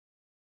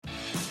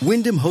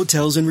Wyndham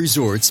Hotels and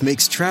Resorts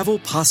makes travel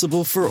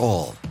possible for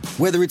all.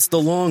 Whether it's the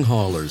long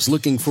haulers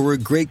looking for a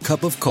great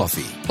cup of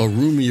coffee, a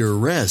roomier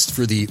rest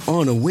for the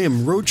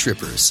on-a-whim road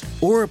trippers,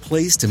 or a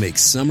place to make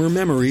summer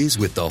memories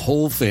with the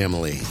whole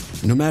family.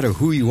 No matter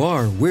who you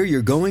are, where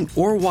you're going,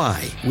 or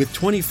why, with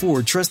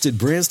 24 trusted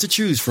brands to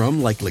choose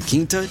from like La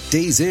Quinta,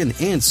 Days Inn,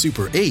 and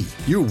Super 8,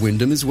 your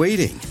Wyndham is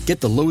waiting.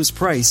 Get the lowest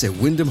price at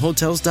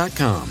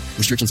WyndhamHotels.com.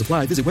 Restrictions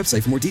apply. Visit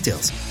website for more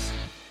details.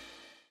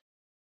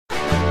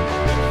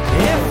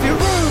 If your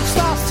roof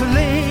starts to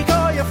leak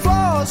or your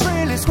floor's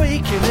really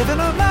squeak, you live in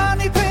a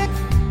money pit.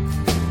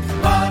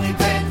 Money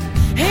pit.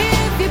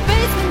 If your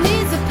basement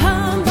needs a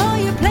pump or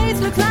your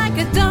place looks like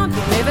a dump,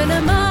 you live in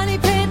a money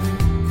pit.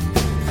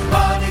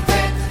 Money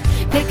pit.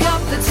 Pick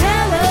up the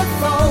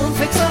telephone,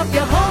 fix up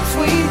your home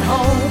sweet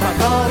home by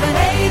calling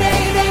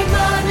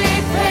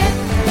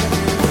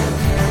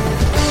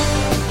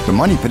 888-MONEY-PIT. The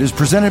Money Pit is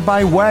presented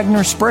by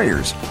Wagner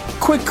Sprayers,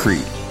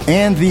 Quikrete,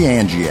 and the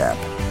Angie app.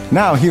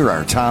 Now here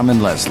are Tom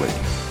and Leslie.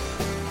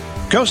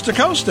 Coast to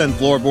coast and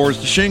floorboards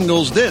to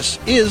shingles, this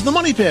is the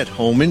Money Pit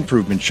Home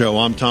Improvement Show.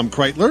 I'm Tom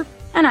Kreitler.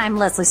 And I'm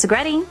Leslie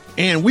Segretti.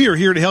 And we are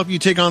here to help you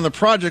take on the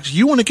projects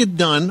you want to get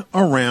done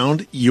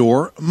around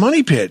your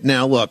money pit.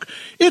 Now, look,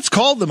 it's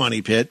called the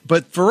Money Pit,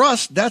 but for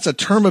us, that's a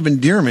term of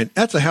endearment.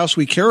 That's a house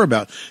we care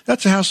about.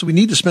 That's a house that we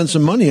need to spend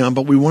some money on,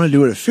 but we want to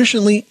do it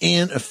efficiently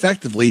and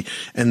effectively.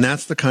 And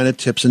that's the kind of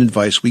tips and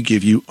advice we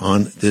give you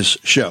on this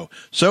show.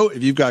 So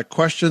if you've got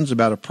questions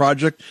about a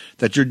project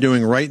that you're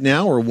doing right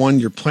now or one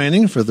you're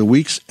planning for the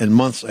weeks and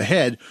months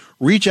ahead,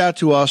 reach out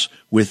to us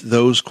with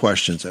those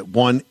questions at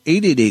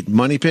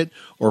 1-888-MONEY-PIT,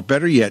 or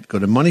better yet, go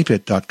to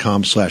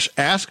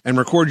moneypit.com/ask and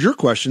record your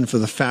question for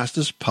the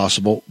fastest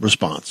possible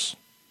response.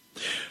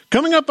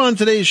 Coming up on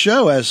today's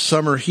show, as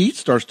summer heat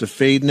starts to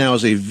fade, now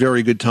is a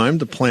very good time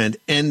to plan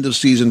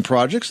end-of-season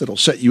projects that'll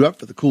set you up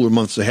for the cooler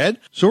months ahead.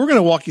 So we're going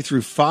to walk you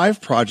through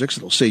 5 projects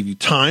that'll save you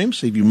time,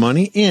 save you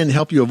money, and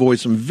help you avoid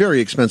some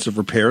very expensive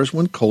repairs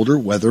when colder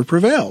weather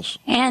prevails.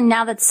 And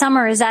now that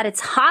summer is at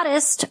its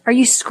hottest, are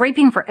you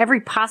scraping for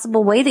every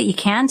possible way that you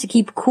can to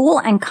keep cool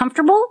and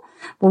comfortable?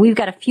 Well, we've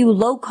got a few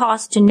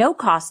low-cost to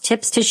no-cost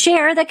tips to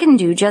share that can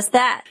do just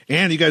that.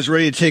 And you guys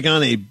ready to take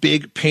on a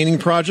big painting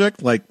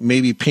project, like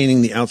maybe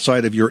painting the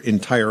outside of your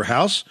entire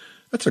house?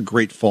 That's a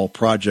great fall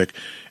project.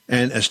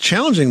 And as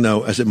challenging,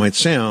 though, as it might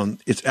sound,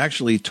 it's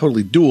actually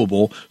totally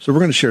doable. So we're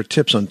going to share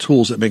tips on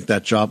tools that make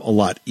that job a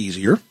lot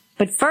easier.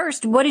 But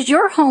first, what is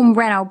your home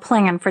reno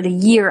plan for the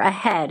year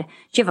ahead?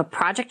 Do you have a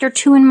project or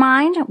two in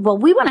mind? Well,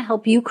 we want to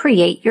help you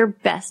create your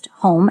best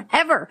home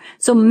ever.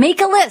 So make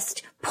a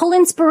list, pull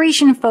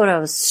inspiration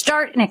photos,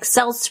 start an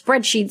Excel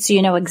spreadsheet so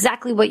you know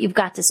exactly what you've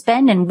got to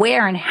spend and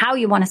where and how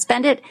you want to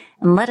spend it,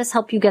 and let us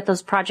help you get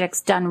those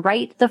projects done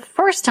right the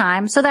first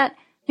time so that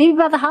maybe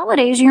by the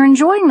holidays you're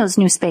enjoying those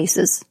new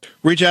spaces.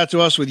 Reach out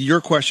to us with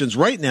your questions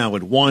right now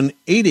at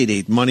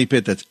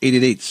 1-888-MONEY-PIT. That's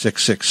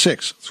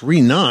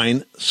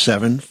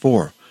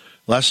 888-666-3974.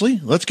 Leslie,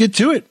 let's get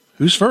to it.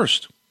 Who's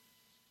first?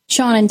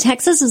 Sean in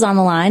Texas is on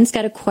the line. He's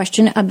got a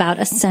question about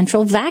a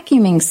central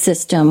vacuuming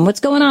system. What's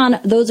going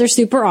on? Those are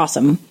super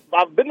awesome.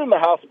 I've been in the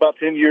house about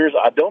 10 years.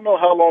 I don't know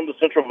how long the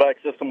central vac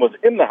system was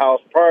in the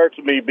house prior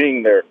to me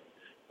being there.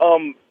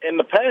 In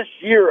the past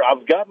year,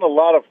 I've gotten a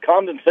lot of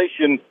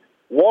condensation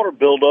water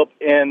buildup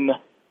in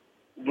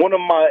one of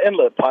my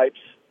inlet pipes,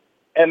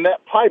 and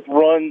that pipe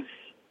runs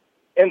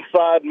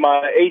inside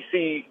my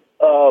AC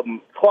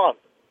closet.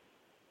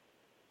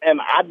 And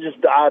I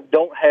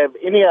don't have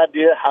any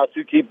idea how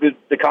to keep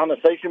the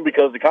condensation,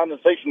 because the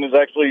condensation is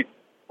actually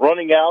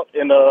running out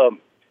in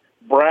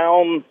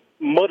brown,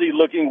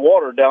 muddy-looking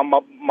water down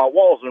my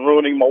walls and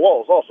ruining my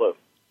walls also.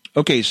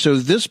 Okay, so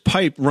this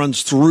pipe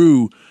runs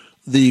through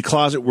the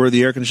closet where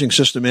the air conditioning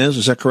system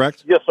is that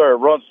correct? Yes, sir. It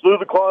runs through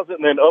the closet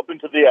and then up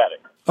into the attic.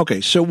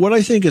 Okay, so what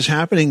I think is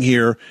happening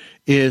here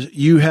is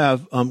you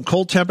have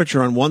cold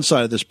temperature on one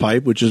side of this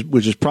pipe, which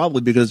is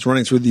probably because it's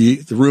running through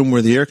the room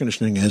where the air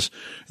conditioning is,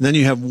 and then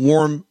you have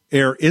warm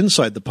air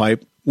inside the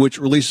pipe, which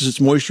releases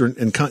its moisture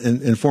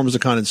and forms a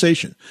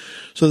condensation.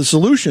 So the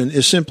solution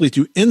is simply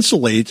to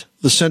insulate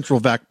the central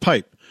vac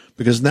pipe,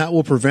 because that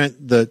will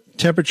prevent the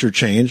temperature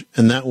change,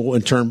 and that will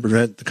in turn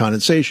prevent the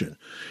condensation.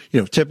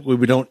 Typically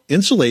we don't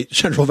insulate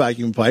central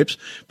vacuum pipes,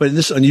 but in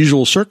this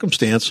unusual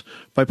circumstance,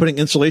 by putting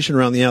insulation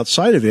around the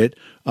outside of it,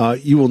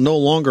 you will no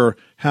longer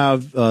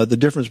have the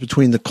difference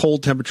between the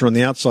cold temperature on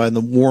the outside and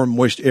the warm,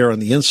 moist air on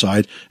the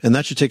inside, and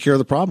that should take care of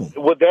the problem.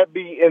 Would that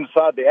be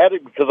inside the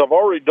attic? Because I've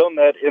already done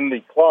that in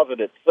the closet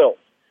itself,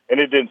 and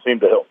it didn't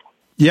seem to help.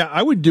 Yeah,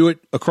 I would do it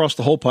across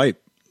the whole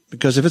pipe,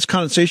 because if it's a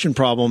condensation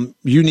problem,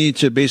 you need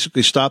to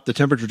basically stop the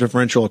temperature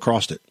differential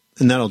across it,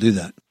 and that'll do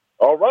that.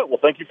 All right. Well,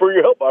 thank you for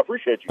your help. I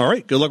appreciate you. All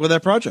right. Good luck with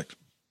that project.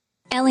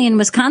 Ellie in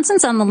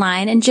Wisconsin's on the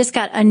line and just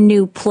got a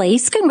new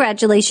place.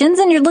 Congratulations.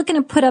 And you're looking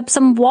to put up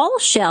some wall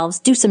shelves,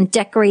 do some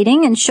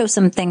decorating, and show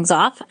some things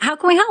off. How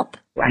can we help?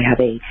 I have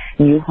a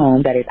new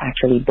home that is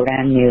actually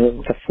brand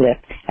new to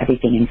flip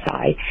everything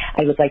inside.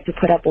 I would like to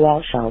put up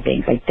wall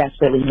shelving. I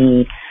desperately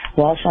need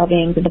wall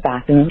shelving in the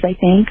bathrooms, I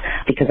think,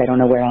 because I don't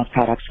know where else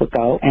products would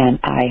go, and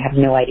I have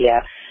no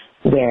idea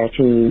where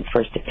to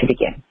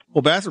begin.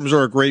 Well, bathrooms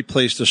are a great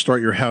place to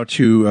start your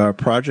how-to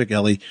project,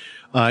 Ellie.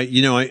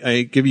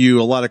 I give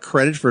you a lot of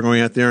credit for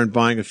going out there and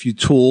buying a few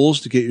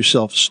tools to get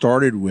yourself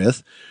started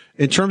with.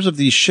 In terms of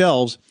these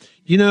shelves,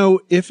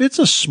 if it's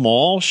a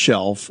small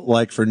shelf,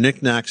 like for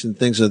knickknacks and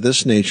things of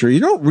this nature, you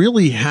don't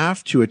really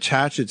have to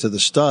attach it to the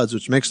studs,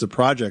 which makes the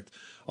project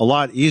a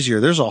lot easier.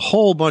 There's a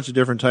whole bunch of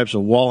different types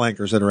of wall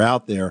anchors that are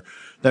out there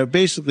that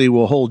basically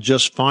will hold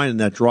just fine in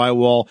that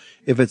drywall.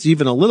 If it's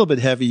even a little bit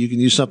heavy, you can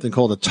use something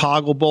called a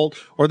toggle bolt,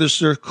 or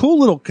there's a cool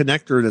little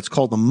connector that's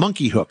called the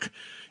monkey hook.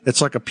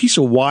 It's like a piece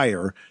of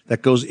wire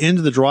that goes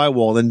into the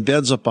drywall, then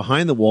bends up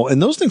behind the wall.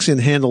 And those things can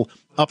handle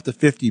up to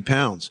 50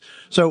 pounds.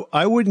 So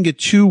I wouldn't get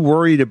too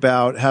worried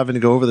about having to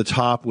go over the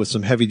top with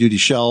some heavy duty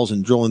shells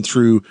and drilling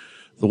through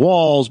the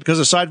walls, because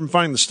aside from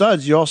finding the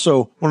studs, you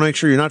also want to make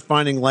sure you're not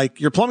finding like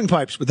your plumbing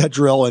pipes with that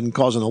drill and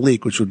causing a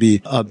leak, which would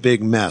be a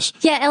big mess.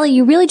 Yeah, Ellie,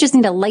 you really just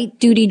need a light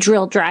duty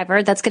drill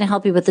driver. That's going to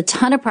help you with a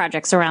ton of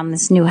projects around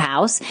this new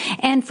house.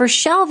 And for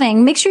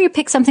shelving, make sure you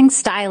pick something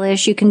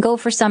stylish. You can go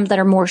for some that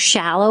are more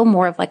shallow,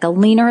 more of like a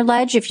leaner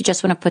ledge. If you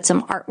just want to put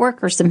some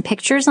artwork or some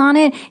pictures on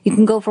it, you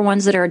can go for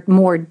ones that are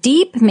more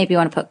deep. Maybe you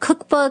want to put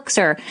cookbooks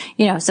or,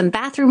 some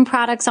bathroom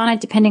products on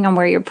it, depending on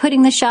where you're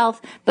putting the shelf.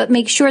 But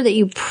make sure that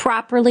you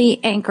properly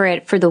anchor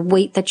it for the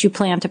weight that you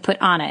plan to put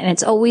on it. And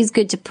it's always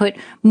good to put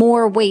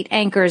more weight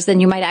anchors than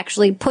you might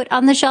actually put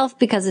on the shelf,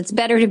 because it's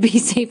better to be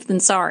safe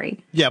than sorry.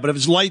 Yeah, but if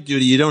it's light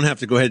duty, you don't have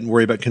to go ahead and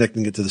worry about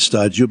connecting it to the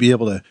studs. You'll be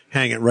able to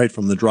hang it right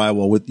from the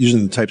drywall with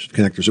using the types of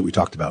connectors that we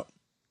talked about.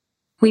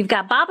 We've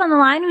got Bob on the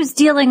line who's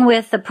dealing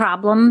with the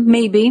problem,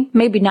 maybe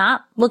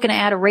not, looking to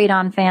add a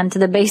radon fan to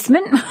the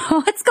basement.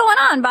 What's going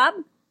on, Bob?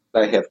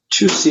 I have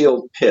two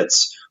sealed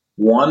pits.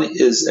 One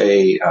is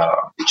a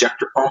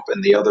ejector pump,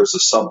 and the other is a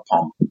sub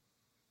pump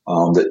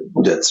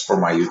that's for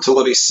my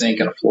utility sink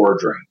and a floor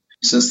drain.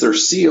 Since they're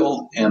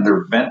sealed and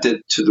they're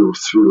vented through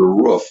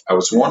the roof, I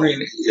was wondering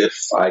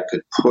if I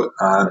could put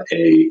on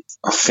a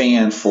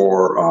fan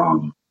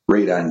for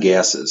radon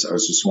gases. I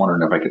was just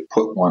wondering if I could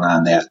put one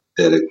on that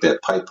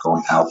pipe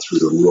going out through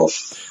the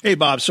roof. Hey,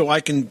 Bob, so I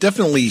can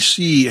definitely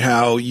see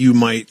how you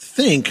might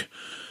think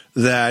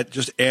that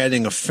just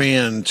adding a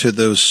fan to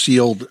those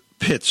sealed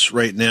pits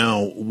right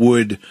now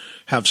would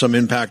have some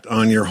impact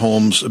on your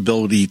home's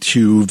ability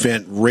to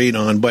vent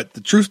radon. But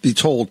the truth be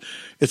told,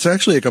 it's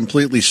actually a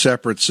completely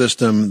separate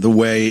system the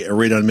way a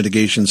radon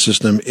mitigation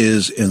system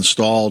is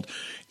installed.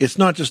 It's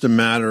not just a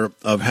matter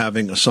of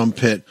having a sump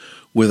pit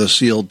with a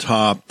sealed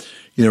top.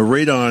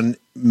 Radon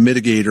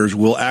mitigators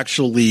will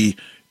actually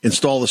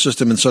install the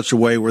system in such a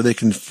way where they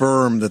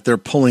confirm that they're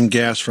pulling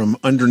gas from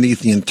underneath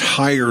the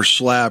entire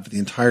slab, the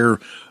entire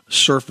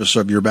surface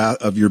of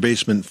your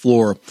basement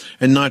floor,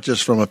 and not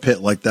just from a pit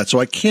like that. So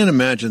I can't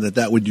imagine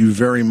that would do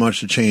very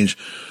much to change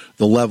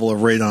the level of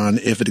radon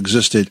if it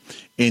existed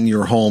in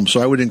your home.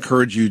 So I would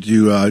encourage you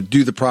to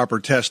do the proper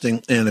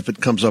testing, and if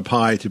it comes up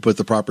high, to put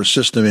the proper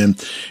system in.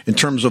 In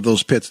terms of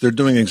those pits, they're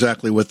doing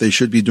exactly what they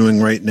should be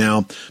doing right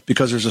now.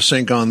 Because there's a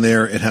sink on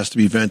there, it has to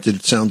be vented.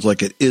 It sounds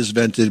like it is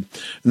vented,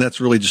 and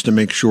that's really just to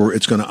make sure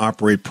it's going to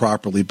operate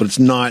properly. But it's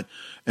not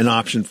an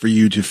option for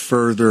you to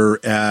further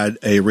add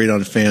a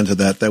radon fan to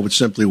that. That would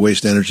simply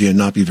waste energy and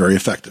not be very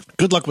effective.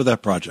 Good luck with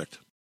that project.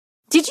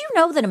 Did you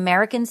know that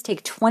Americans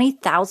take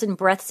 20,000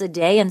 breaths a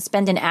day and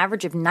spend an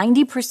average of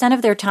 90%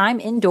 of their time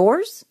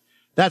indoors?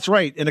 That's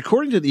right. And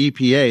according to the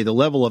EPA, the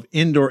level of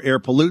indoor air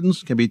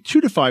pollutants can be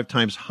 2 to 5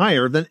 times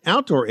higher than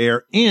outdoor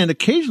air, and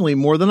occasionally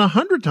more than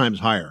 100 times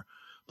higher.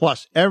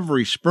 Plus,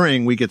 every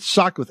spring we get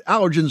socked with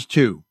allergens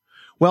too.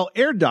 Well,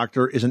 Air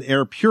Doctor is an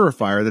air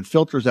purifier that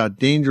filters out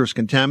dangerous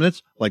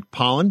contaminants like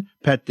pollen,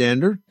 pet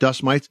dander,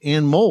 dust mites,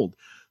 and mold.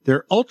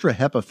 Their Ultra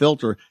HEPA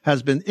filter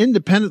has been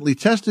independently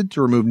tested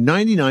to remove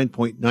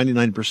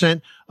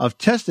 99.99% of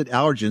tested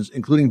allergens,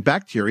 including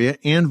bacteria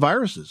and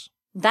viruses.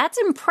 That's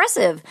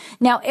impressive.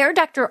 Now, Air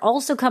Doctor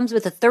also comes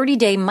with a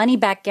 30-day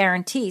money-back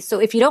guarantee, so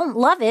if you don't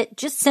love it,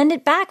 just send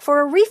it back for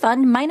a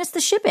refund minus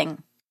the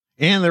shipping.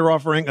 And they're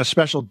offering a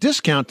special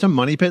discount to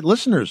Money Pit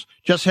listeners.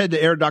 Just head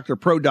to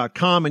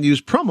airdoctorpro.com and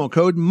use promo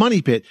code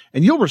MONEYPIT,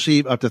 and you'll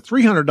receive up to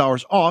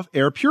 $300 off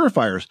air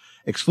purifiers.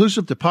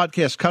 Exclusive to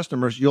podcast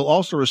customers, you'll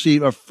also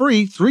receive a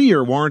free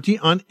 3-year warranty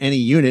on any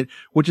unit,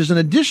 which is an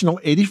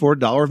additional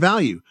 $84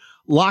 value.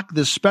 Lock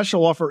this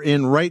special offer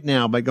in right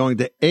now by going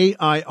to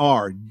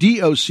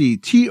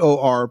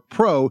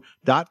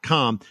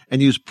airdoctorpro.com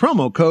and use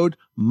promo code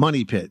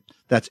MONEYPIT.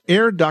 That's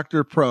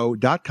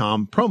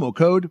airdoctorpro.com, promo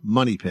code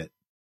MONEYPIT.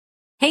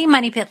 Hey,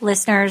 Money Pit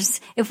listeners,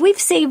 if we've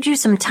saved you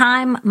some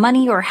time,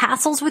 money, or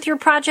hassles with your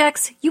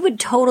projects, you would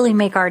totally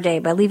make our day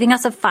by leaving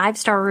us a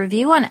 5-star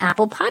review on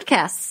Apple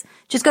Podcasts.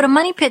 Just go to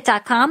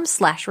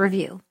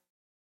moneypit.com/review.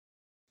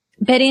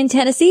 Betty in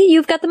Tennessee,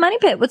 you've got the Money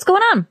Pit. What's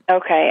going on?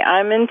 Okay,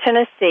 I'm in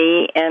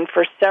Tennessee, and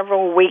for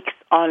several weeks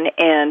on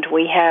end,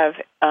 we have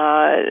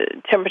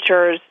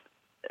temperatures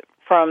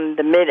from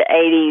the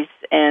mid-80s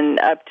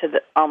and up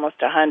to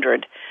almost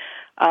 100.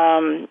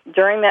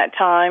 During that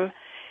time,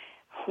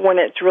 when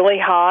it's really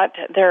hot,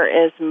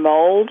 there is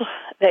mold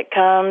that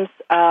comes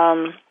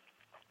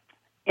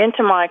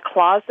into my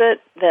closet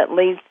that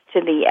leads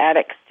to the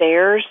attic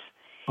stairs.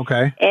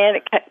 Okay. And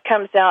it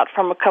comes out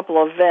from a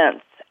couple of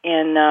vents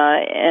in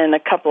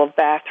a couple of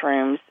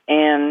bathrooms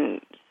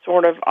and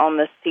sort of on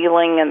the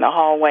ceiling and the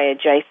hallway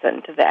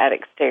adjacent to the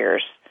attic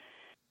stairs.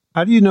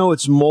 How do you know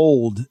it's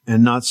mold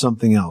and not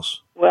something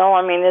else? Well,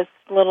 I mean, it's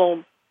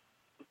little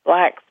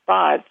black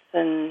spots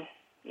and,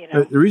 you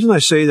know. The reason I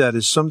say that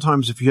is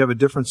sometimes if you have a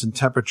difference in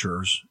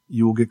temperatures,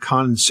 you will get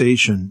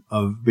condensation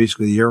of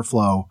basically the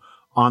airflow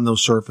on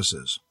those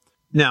surfaces.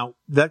 Now,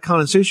 that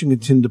condensation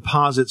can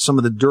deposit some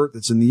of the dirt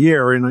that's in the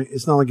air, and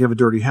it's not like you have a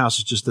dirty house.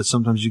 It's just that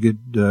sometimes you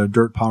get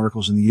dirt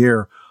particles in the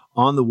air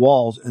on the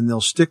walls, and they'll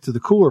stick to the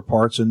cooler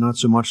parts and not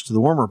so much to the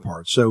warmer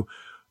parts. So,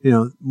 you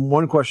know,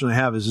 one question I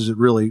have is it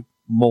really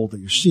mold that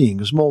you're seeing?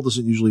 Because mold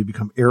doesn't usually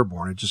become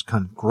airborne. It just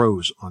kind of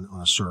grows on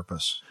a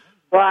surface.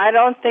 Well, I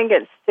don't think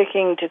it's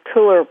sticking to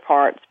cooler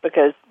parts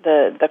because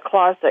the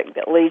closet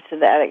that leads to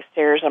the attic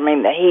stairs, I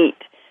mean, the heat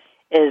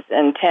is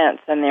intense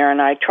in there, and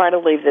I try to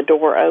leave the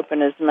door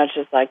open as much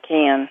as I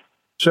can.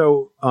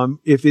 So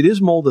if it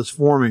is mold that's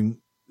forming,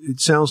 it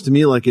sounds to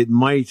me like it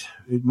might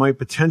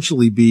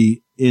potentially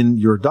be in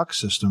your duct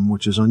system,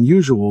 which is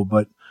unusual,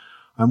 but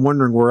I'm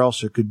wondering where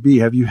else it could be.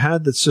 Have you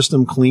had the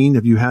system cleaned?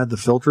 Have you had the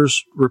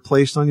filters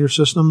replaced on your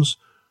systems?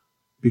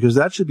 Because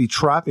that should be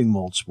trapping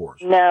mold spores.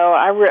 No,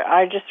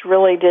 I just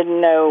really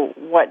didn't know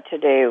what to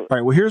do. All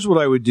right, well, here's what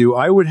I would do.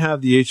 I would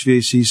have the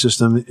HVAC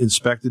system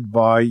inspected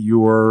by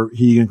your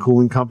heating and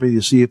cooling company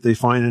to see if they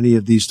find any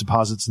of these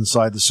deposits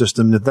inside the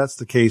system. And if that's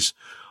the case,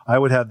 I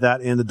would have that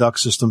and the duct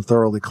system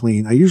thoroughly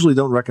cleaned. I usually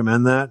don't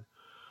recommend that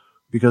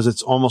because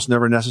it's almost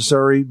never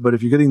necessary. But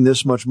if you're getting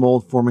this much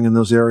mold forming in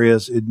those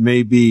areas, it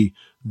may be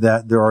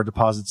that there are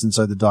deposits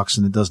inside the ducts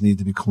and it does need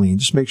to be cleaned.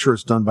 Just make sure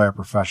it's done by a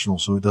professional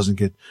so it doesn't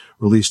get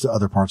released to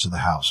other parts of the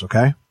house,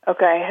 okay?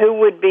 Okay.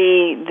 Who would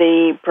be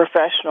the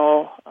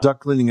professional?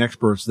 Duct cleaning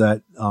experts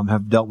that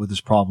have dealt with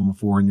this problem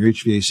before, and your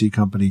HVAC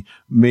company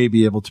may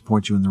be able to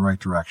point you in the right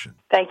direction.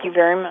 Thank you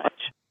very much.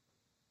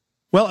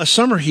 Well, as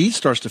summer heat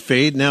starts to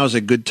fade, now is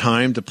a good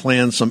time to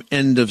plan some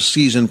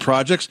end-of-season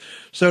projects.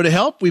 So to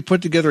help, we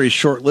put together a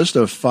short list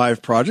of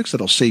 5 projects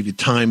that'll save you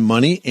time,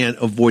 money, and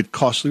avoid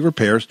costly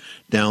repairs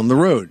down the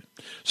road.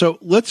 So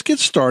let's get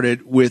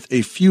started with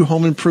a few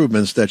home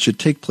improvements that should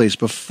take place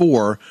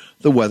before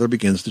the weather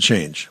begins to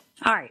change.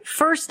 All right,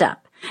 first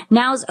up,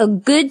 now's a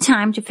good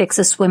time to fix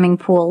a swimming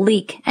pool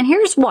leak. And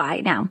here's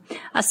why. Now,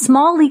 a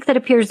small leak that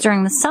appears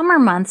during the summer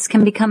months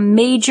can become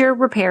major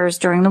repairs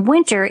during the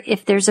winter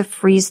if there's a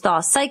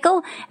freeze-thaw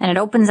cycle and it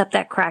opens up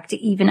that crack to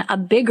even a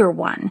bigger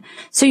one.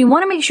 So you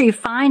want to make sure you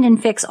find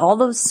and fix all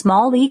those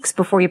small leaks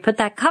before you put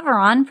that cover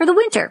on for the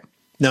winter.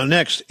 Now,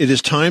 next, it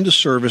is time to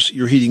service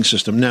your heating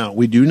system. Now,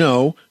 we do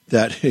know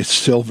that it's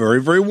still very,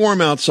 very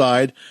warm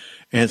outside,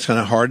 and it's kind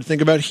of hard to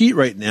think about heat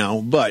right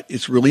now, but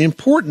it's really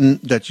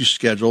important that you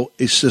schedule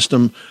a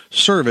system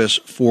service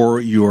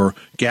for your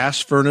gas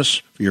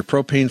furnace, for your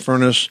propane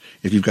furnace.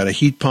 If you've got a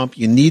heat pump,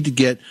 you need to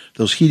get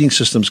those heating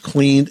systems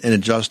cleaned and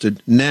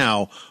adjusted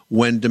now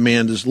when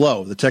demand is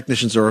low. The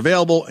technicians are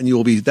available, and you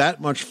will be that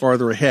much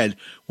farther ahead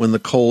when the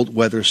cold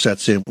weather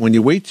sets in. When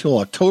you wait till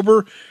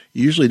October,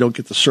 you usually don't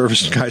get the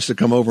service guys to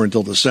come over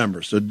until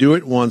December. So do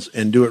it once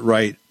and do it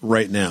right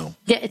now.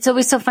 Yeah, it's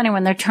always so funny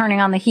when they're turning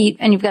on the heat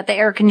and you've got the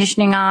air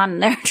conditioning on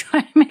and they're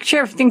trying to make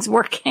sure everything's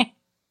working.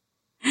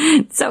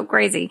 It's so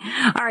crazy.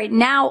 All right.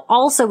 Now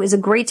also is a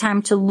great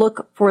time to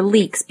look for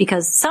leaks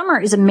because summer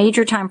is a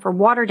major time for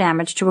water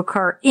damage to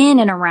occur in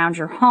and around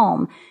your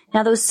home.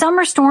 Now those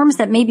summer storms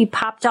that maybe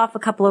popped off a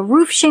couple of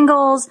roof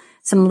shingles,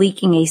 some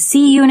leaking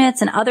AC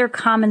units and other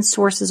common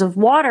sources of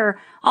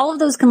water, all of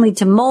those can lead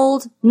to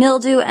mold,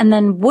 mildew, and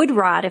then wood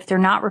rot if they're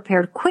not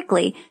repaired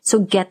quickly. So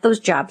get those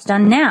jobs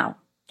done now.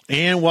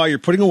 And while you're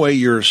putting away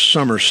your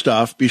summer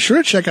stuff, be sure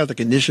to check out the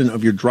condition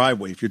of your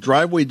driveway. If your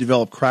driveway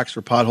developed cracks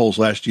or potholes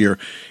last year,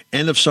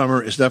 end of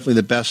summer is definitely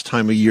the best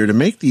time of year to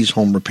make these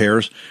home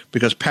repairs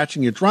because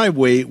patching your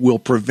driveway will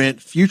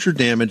prevent future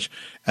damage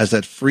as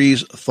that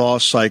freeze-thaw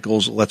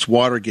cycles lets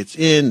water gets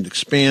in, it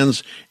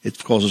expands,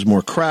 it causes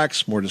more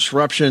cracks, more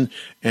disruption,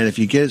 and if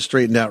you get it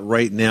straightened out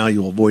right now,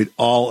 you'll avoid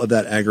all of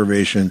that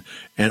aggravation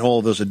and all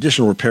of those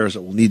additional repairs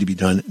that will need to be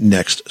done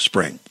next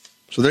spring.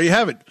 So there you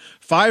have it.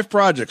 5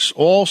 projects,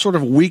 all sort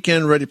of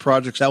weekend-ready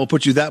projects that will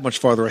put you that much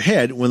farther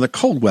ahead when the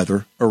cold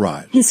weather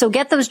arrives. So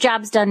get those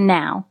jobs done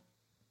now.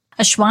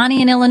 Ashwani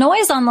in Illinois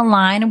is on the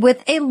line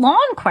with a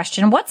lawn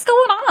question. What's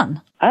going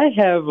on? I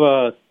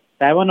have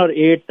 7 or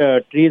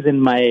 8 trees in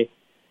my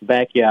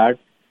backyard,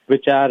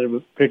 which are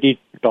pretty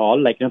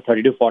tall, like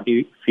 30 to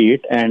 40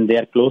 feet, and they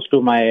are close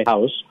to my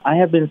house. I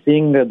have been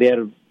seeing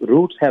their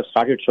roots have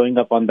started showing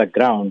up on the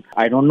ground.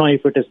 I don't know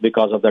if it is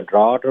because of the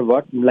drought or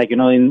what.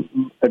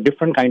 In a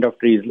different kind of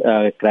trees,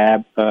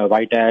 crab,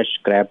 white ash,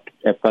 crab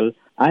apple.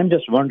 I'm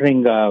just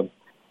wondering,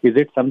 is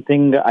it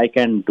something I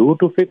can do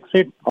to fix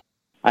it?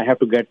 I have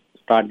to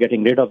start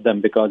getting rid of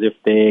them because if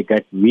they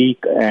get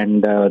weak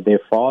and they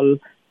fall,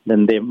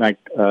 then they might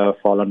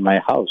fall on my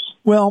house.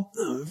 Well,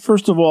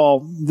 first of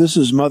all, this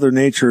is Mother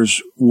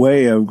Nature's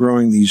way of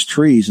growing these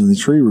trees and the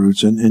tree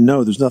roots. And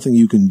no, there's nothing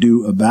you can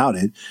do about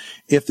it.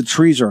 If the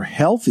trees are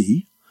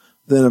healthy,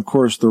 then of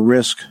course the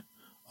risk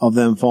of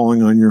them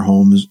falling on your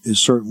home is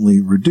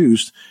certainly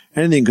reduced.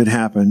 Anything could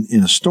happen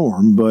in a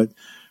storm, but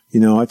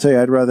I tell you,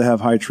 I'd rather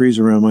have high trees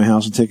around my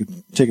house and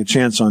take a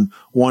chance on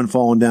one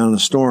falling down in a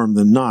storm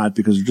than not,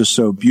 because they're just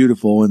so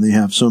beautiful and they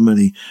have so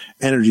many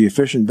energy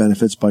efficient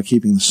benefits by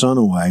keeping the sun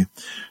away.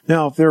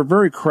 Now, if they're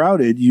very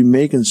crowded, you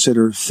may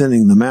consider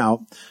thinning them out.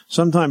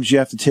 Sometimes you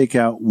have to take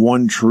out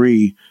one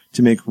tree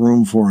to make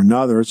room for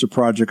another. It's a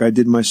project I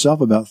did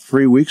myself about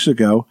 3 weeks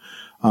ago.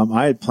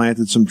 I had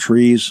planted some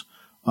trees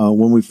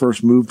when we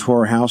first moved to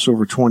our house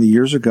over 20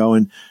 years ago,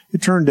 and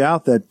it turned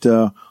out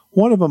that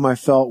one of them I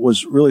felt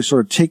was really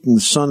sort of taking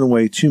the sun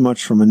away too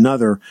much from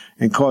another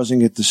and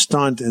causing it to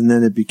stunt, and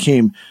then it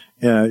became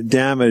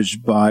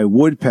damaged by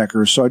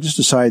woodpeckers. So I just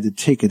decided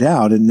to take it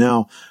out, and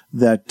now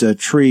that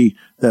tree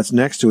that's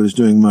next to it is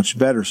doing much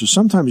better. So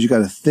sometimes you got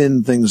to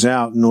thin things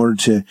out in order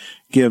to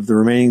give the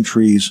remaining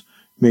trees,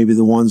 maybe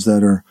the ones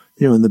that are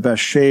in the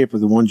best shape or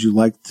the ones you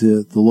like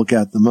to look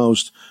at the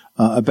most,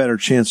 a better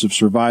chance of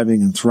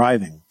surviving and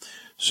thriving.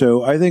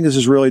 So I think this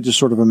is really just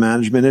sort of a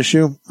management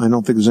issue. I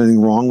don't think there's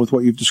anything wrong with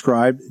what you've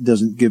described. It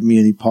doesn't give me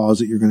any pause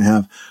that you're going to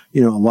have, a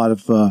lot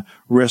of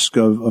risk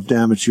of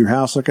damage to your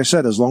house. Like I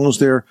said, as long as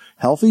they're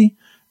healthy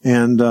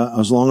and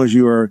as long as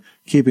you are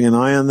keeping an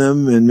eye on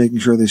them and making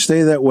sure they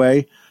stay that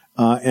way,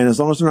 and as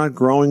long as they're not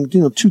growing,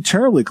 too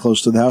terribly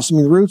close to the house. I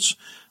mean, roots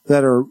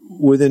that are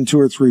within 2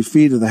 or 3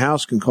 feet of the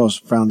house can cause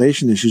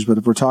foundation issues. But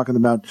if we're talking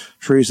about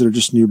trees that are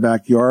just in your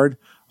backyard,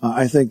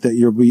 I think that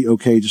you'll be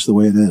okay just the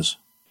way it is.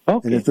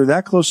 Okay. And if they're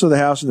that close to the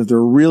house and if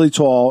they're really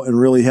tall and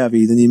really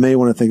heavy, then you may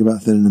want to think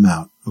about thinning them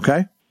out.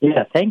 Okay?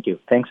 Yeah, thank you.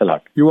 Thanks a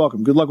lot. You're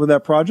welcome. Good luck with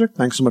that project.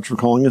 Thanks so much for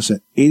calling us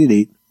at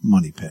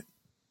 888-MONEY-PIT.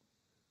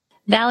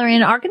 Valerie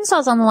in Arkansas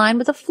is on the line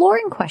with a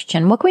flooring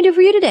question. What can we do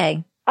for you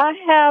today? I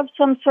have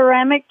some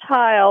ceramic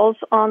tiles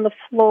on the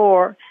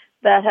floor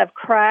that have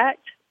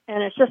cracked,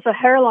 and it's just a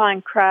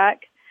hairline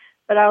crack.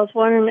 But I was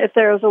wondering if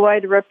there was a way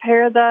to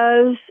repair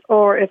those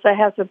or if they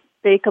have to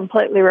be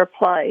completely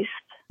replaced.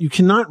 You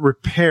cannot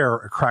repair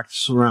a cracked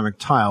ceramic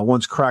tile.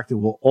 Once cracked, it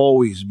will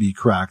always be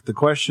cracked. The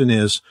question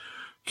is,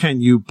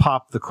 can you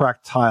pop the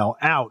cracked tile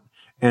out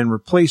and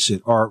replace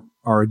it? Are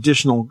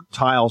additional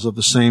tiles of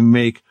the same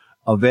make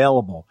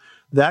available?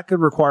 That could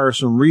require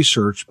some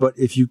research, but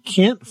if you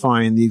can't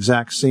find the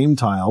exact same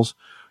tiles,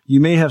 you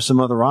may have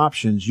some other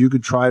options. You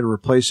could try to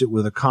replace it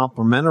with a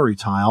complementary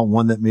tile,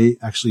 one that may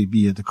actually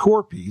be a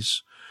decor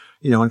piece,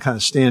 and kind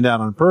of stand out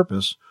on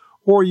purpose.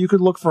 Or you could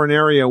look for an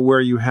area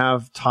where you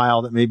have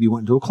tile that maybe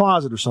went into a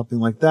closet or something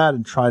like that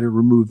and try to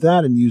remove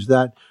that and use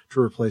that to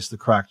replace the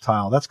cracked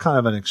tile. That's kind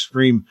of an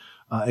extreme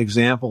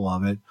example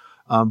of it.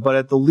 But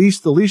at the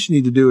least you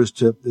need to do is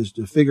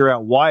to figure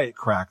out why it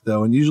cracked,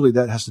 though. And usually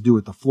that has to do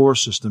with the floor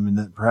system and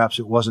that perhaps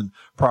it wasn't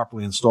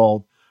properly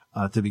installed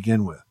to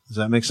begin with. Does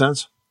that make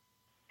sense?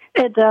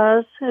 It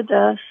does. It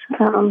does.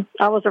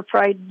 I was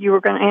afraid you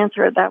were going to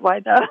answer it that way,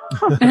 though.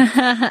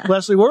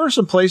 Leslie, what are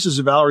some places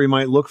that Valerie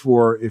might look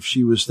for if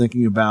she was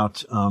thinking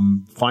about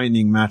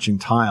finding matching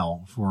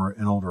tile for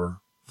an older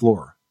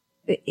floor?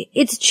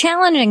 It's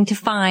challenging to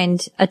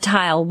find a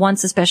tile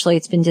once, especially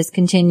it's been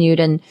discontinued.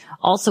 And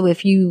also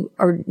if you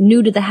are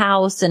new to the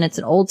house and it's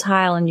an old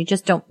tile and you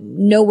just don't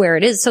know where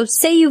it is. So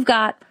say you've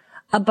got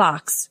a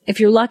box. If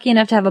you're lucky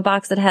enough to have a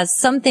box that has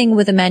something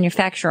with a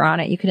manufacturer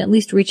on it, you can at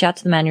least reach out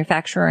to the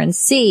manufacturer and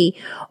see.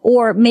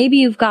 Or maybe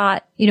you've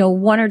got,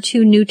 1 or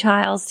 2 new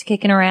tiles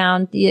kicking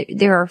around.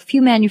 There are a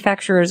few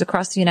manufacturers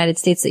across the United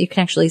States that you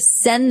can actually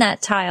send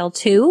that tile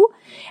to,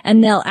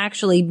 and they'll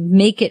actually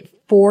make it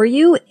for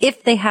you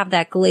if they have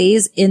that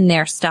glaze in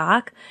their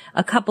stock.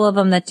 A couple of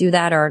them that do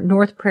that are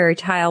North Prairie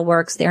Tile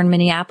Works there in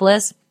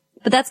Minneapolis.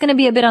 But that's going to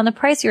be a bit on the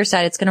pricier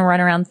side. It's going to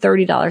run around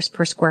 $30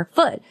 per square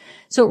foot.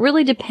 So it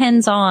really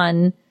depends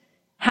on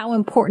how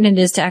important it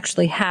is to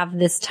actually have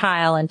this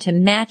tile and to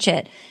match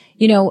it.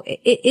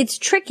 It's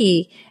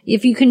tricky.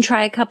 If you can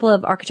try a couple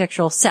of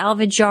architectural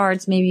salvage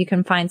yards, maybe you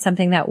can find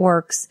something that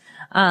works.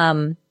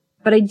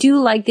 But I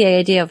do like the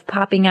idea of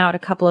popping out a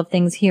couple of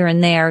things here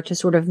and there to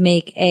sort of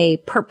make a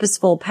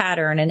purposeful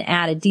pattern and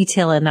add a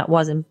detail in that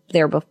wasn't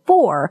there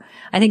before.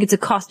 I think it's a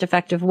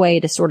cost-effective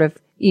way to sort of,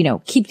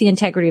 keep the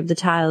integrity of the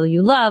tile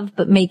you love,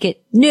 but make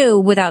it new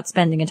without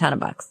spending a ton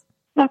of bucks.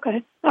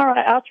 Okay. All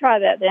right. I'll try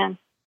that then.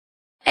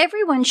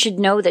 Everyone should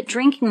know that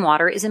drinking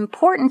water is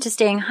important to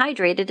staying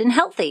hydrated and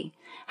healthy.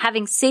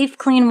 Having safe,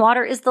 clean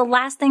water is the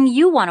last thing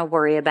you want to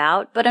worry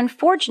about, but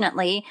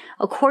unfortunately,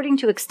 according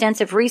to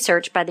extensive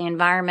research by the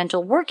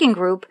Environmental Working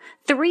Group,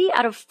 3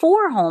 out of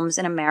 4 homes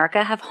in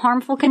America have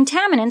harmful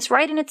contaminants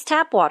right in its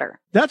tap water.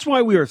 That's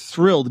why we are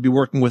thrilled to be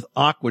working with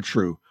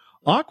AquaTrue.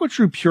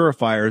 AquaTrue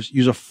purifiers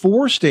use a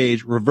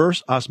 4-stage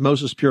reverse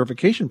osmosis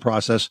purification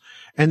process,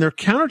 and their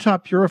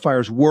countertop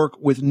purifiers work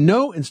with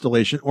no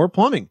installation or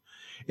plumbing.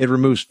 It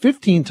removes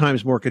 15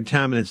 times more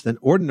contaminants than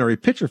ordinary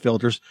pitcher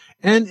filters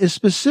and is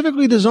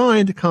specifically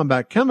designed to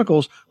combat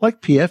chemicals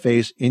like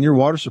PFAS in your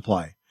water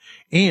supply.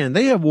 And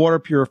they have water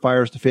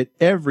purifiers to fit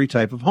every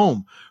type of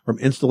home, from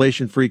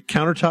installation-free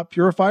countertop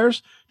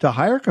purifiers to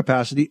higher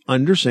capacity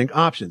under-sink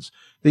options.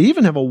 They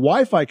even have a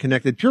Wi-Fi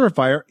connected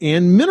purifier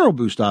and mineral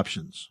boost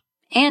options.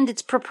 And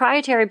its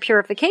proprietary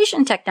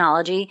purification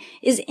technology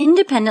is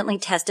independently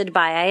tested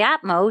by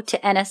IAPMO to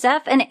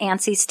NSF and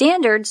ANSI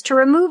standards to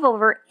remove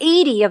over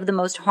 80 of the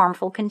most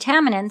harmful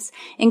contaminants,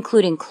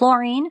 including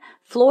chlorine,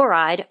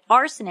 fluoride,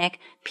 arsenic,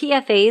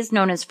 PFAs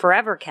known as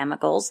forever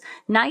chemicals,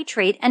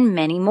 nitrate, and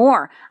many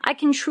more. I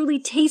can truly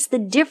taste the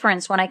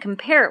difference when I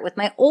compare it with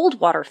my old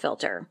water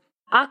filter.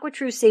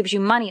 AquaTrue saves you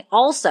money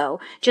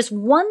also. Just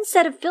one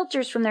set of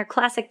filters from their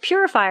classic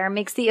purifier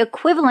makes the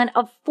equivalent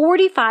of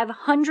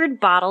 4,500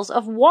 bottles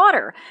of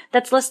water.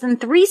 That's less than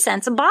 3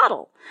 cents a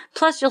bottle.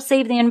 Plus, you'll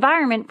save the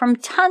environment from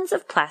tons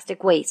of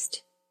plastic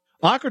waste.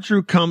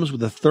 AquaTrue comes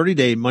with a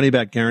 30-day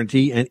money-back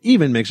guarantee and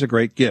even makes a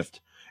great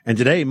gift. And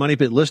today, Money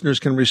Pit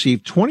listeners can receive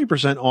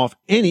 20% off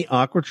any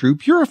AquaTrue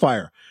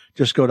purifier.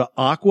 Just go to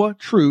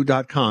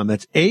aquatrue.com.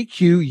 That's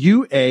AQUATRU.com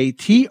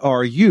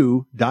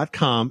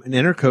and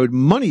enter code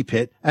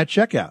MONEYPIT at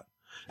checkout.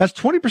 That's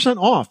 20%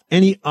 off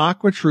any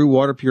AquaTrue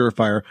water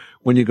purifier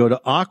when you go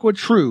to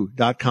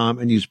aquatrue.com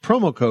and use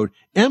promo code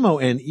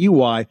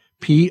MONEYPIT.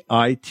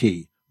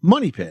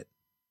 Money Pit.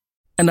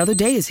 Another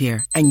day is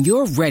here and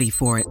you're ready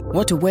for it.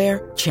 What to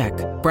wear? Check.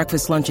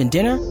 Breakfast, lunch, and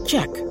dinner?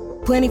 Check.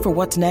 Planning for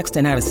what's next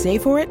and how to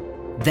save for it?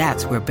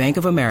 That's where Bank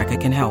of America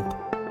can help.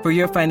 For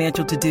your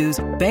financial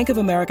to-dos, Bank of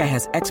America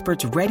has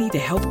experts ready to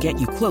help get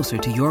you closer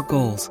to your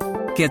goals.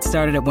 Get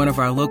started at one of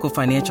our local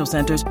financial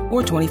centers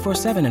or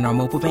 24/7 in our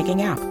mobile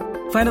banking app.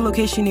 Find a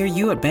location near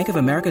you at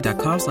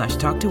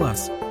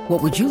bankofamerica.com/talktous.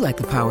 What would you like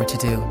the power to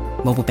do?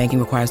 Mobile banking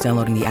requires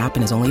downloading the app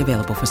and is only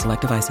available for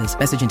select devices.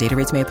 Message and data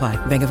rates may apply.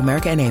 Bank of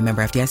America NA,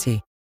 member FDIC.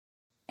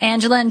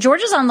 Angela and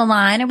George is on the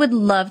line and would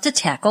love to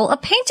tackle a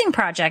painting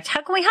project.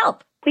 How can we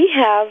help? We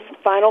have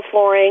vinyl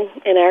flooring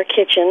in our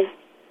kitchen,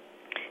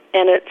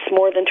 and it's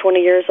more than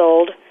 20 years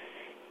old.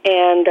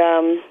 And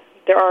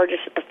there are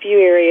just a few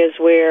areas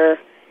where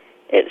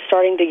it's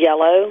starting to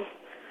yellow,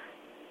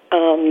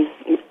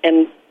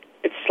 and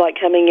it's like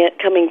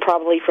coming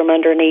probably from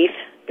underneath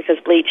because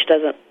bleach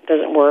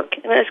doesn't work.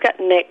 And it's got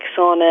nicks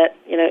on it,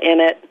 in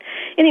it.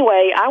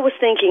 Anyway, I was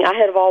thinking I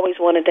have always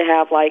wanted to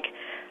have like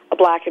a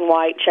black and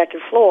white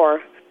checkered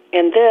floor,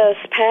 and this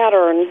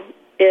pattern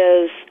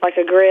is like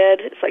a grid.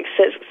 It's like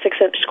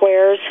 6-inch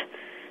squares.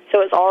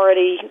 So it's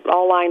already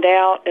all lined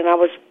out, and I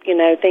was,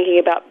 thinking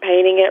about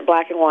painting it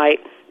black and white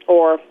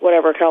or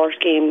whatever color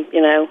scheme,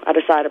 I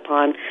decide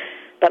upon.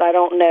 But I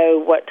don't know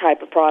what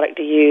type of product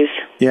to use.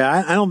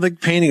 Yeah, I don't think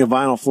painting a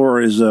vinyl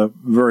floor is a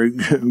very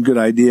good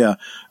idea.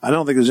 I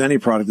don't think there's any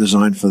product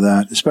designed for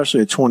that,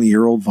 especially a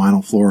 20-year-old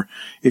vinyl floor.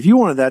 If you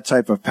wanted that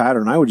type of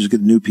pattern, I would just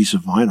get a new piece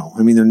of vinyl.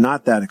 I mean, they're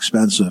not that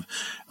expensive.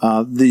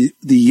 The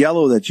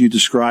yellow that you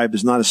described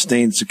is not a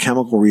stain. It's a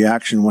chemical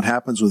reaction. What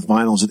happens with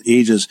vinyl is it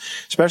ages,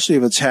 especially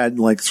if it's had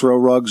like throw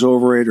rugs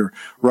over it or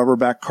rubber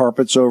back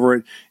carpets over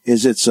it,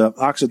 is it's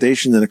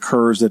oxidation that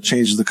occurs that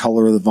changes the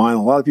color of the vinyl.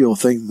 A lot of people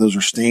think that those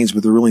are stains,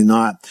 but they're really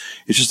not.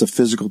 It's just a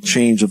physical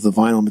change of the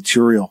vinyl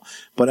material.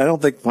 But I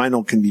don't think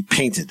vinyl can be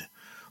painted.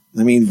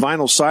 I mean,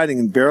 vinyl siding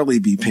can barely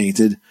be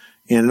painted,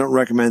 and I don't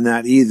recommend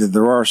that either.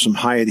 There are some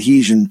high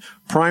adhesion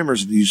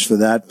primers used for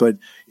that, but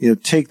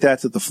take that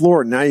to the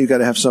floor. Now you got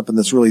to have something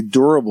that's really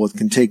durable. It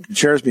can take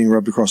chairs being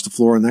rubbed across the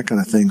floor and that kind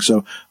of thing.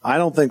 So I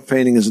don't think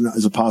painting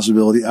is a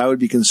possibility. I would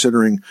be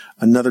considering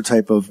another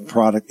type of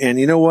product. And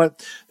you know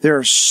what? There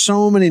are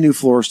so many new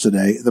floors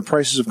today. The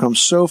prices have come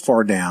so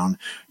far down.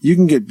 You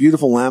can get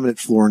beautiful laminate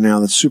floor now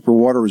that's super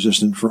water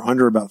resistant for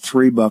under about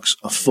 $3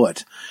 a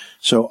foot.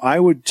 So I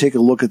would take a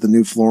look at the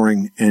new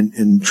flooring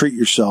and treat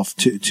yourself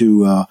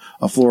to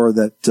a floor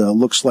that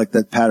looks like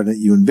that pattern that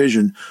you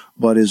envision,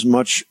 but is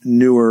much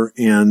newer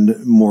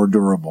and more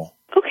durable.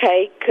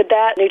 Okay. Could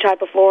that new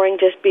type of flooring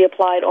just be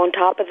applied on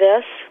top of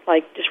this,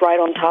 like just right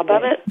on top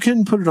of it? You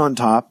can put it on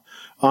top.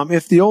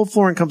 If the old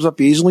flooring comes up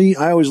easily,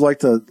 I always like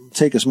to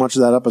take as much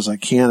of that up as I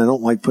can. I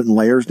don't like putting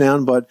layers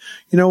down, but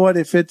you know what?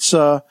 If it's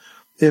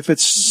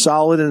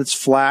solid and it's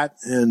flat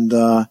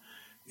and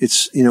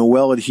it's,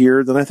 well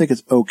adhered, then I think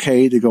it's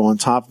okay to go on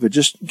top of it.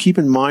 Just keep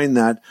in mind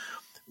that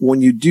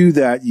when you do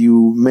that,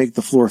 you make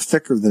the floor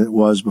thicker than it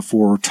was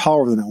before, or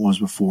taller than it was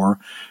before.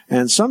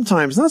 And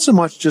sometimes, not so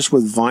much just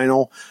with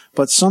vinyl,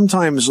 but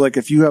sometimes, like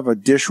if you have a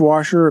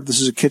dishwasher, if this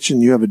is a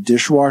kitchen, you have a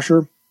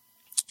dishwasher,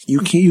 you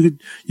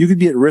could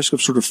be at risk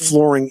of sort of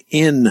flooring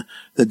in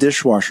the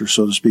dishwasher,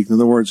 so to speak. In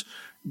other words,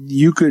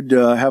 you could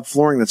have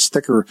flooring that's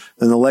thicker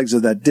than the legs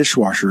of that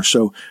dishwasher.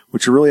 So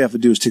what you really have to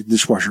do is take the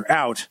dishwasher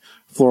out,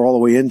 floor all the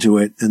way into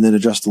it, and then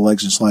adjust the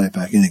legs and slide it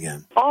back in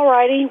again. All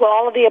righty. Well,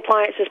 all of the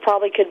appliances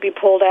probably could be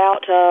pulled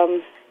out.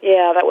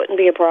 Yeah, that wouldn't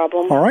be a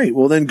problem. All right.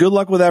 Well, then good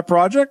luck with that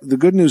project. The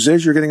good news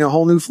is you're getting a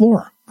whole new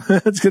floor.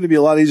 It's going to be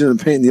a lot easier than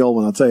painting the old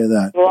one, I'll tell you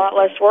that. A lot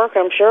less work,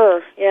 I'm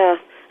sure. Yeah.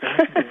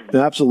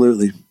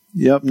 Absolutely.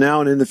 Yep,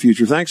 now and in the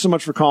future. Thanks so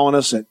much for calling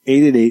us at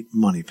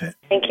 888-MONEY-PIT.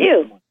 Thank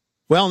you.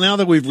 Well, now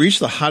that we've reached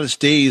the hottest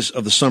days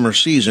of the summer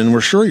season, we're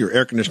sure your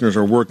air conditioners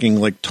are working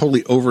like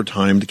totally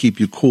overtime to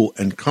keep you cool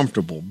and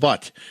comfortable.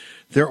 But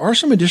there are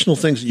some additional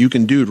things that you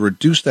can do to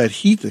reduce that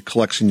heat that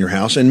collects in your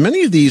house, and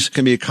many of these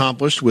can be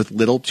accomplished with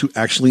little to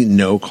actually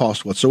no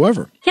cost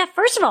whatsoever. Yeah,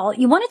 first of all,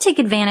 you want to take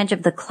advantage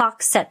of the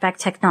clock setback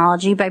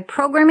technology by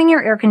programming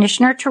your air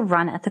conditioner to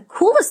run at the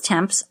coolest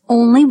temps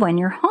only when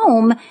you're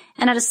home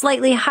and at a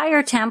slightly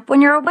higher temp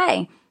when you're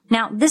away.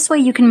 Now, this way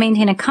you can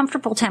maintain a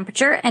comfortable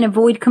temperature and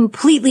avoid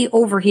completely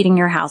overheating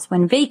your house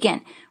when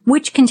vacant,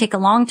 which can take a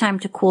long time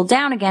to cool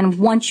down again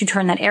once you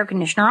turn that air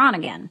conditioner on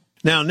again.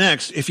 Now,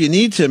 next, if you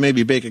need to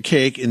maybe bake a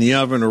cake in the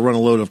oven or run a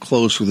load of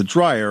clothes through the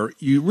dryer,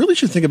 you really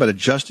should think about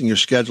adjusting your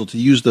schedule to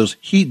use those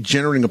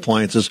heat-generating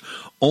appliances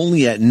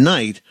only at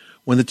night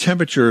when the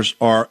temperatures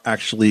are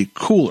actually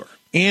cooler.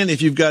 And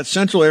if you've got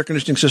central air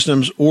conditioning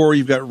systems or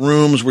you've got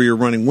rooms where you're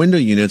running window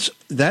units,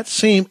 that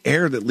same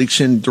air that leaks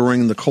in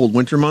during the cold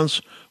winter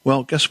months,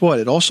 well, guess what?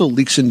 It also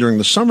leaks in during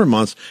the summer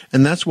months,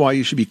 and that's why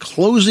you should be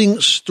closing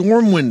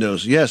storm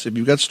windows. Yes, if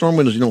you've got storm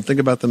windows, you don't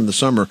think about them in the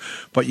summer,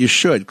 but you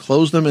should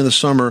close them in the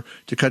summer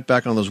to cut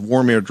back on those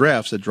warm air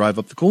drafts that drive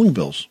up the cooling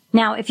bills.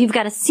 Now, if you've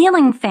got a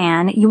ceiling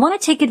fan, you want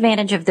to take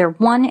advantage of their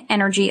one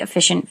energy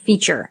efficient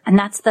feature, and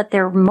that's that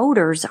their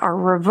motors are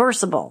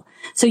reversible.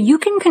 So you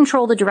can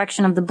control the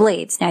direction of the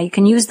blades. Now, you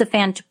can use the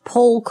fan to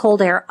pull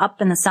cold air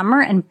up in the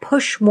summer and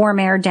push warm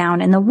air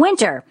down in the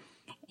winter.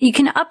 You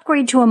can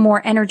upgrade to a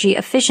more energy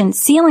efficient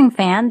ceiling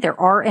fan. There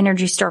are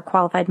Energy Star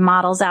qualified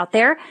models out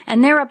there,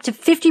 and they're up to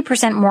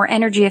 50% more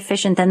energy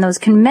efficient than those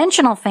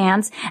conventional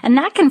fans, and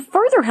that can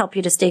further help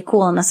you to stay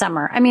cool in the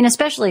summer. I mean,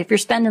 especially if you're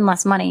spending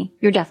less money,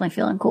 you're definitely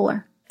feeling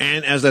cooler.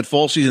 And as that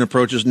fall season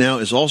approaches, now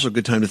is also a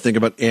good time to think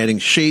about adding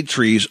shade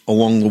trees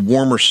along the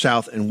warmer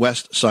south and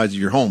west sides of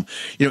your home.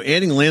 You know,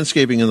 adding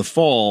landscaping in the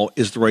fall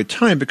is the right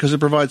time because it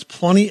provides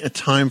plenty of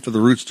time for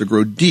the roots to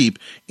grow deep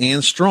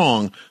and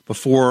strong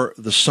before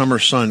the summer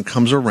sun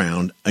comes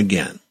around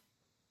again.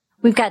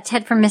 We've got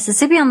Ted from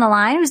Mississippi on the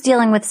line who's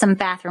dealing with some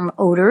bathroom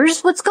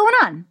odors. What's going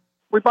on?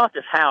 We bought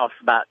this house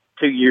about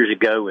 2 years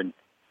ago, and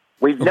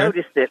we've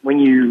noticed that when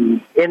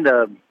you, in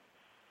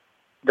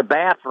the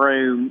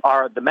bathroom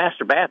or the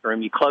master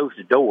bathroom, you close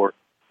the door.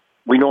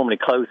 We normally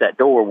close that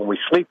door when we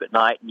sleep at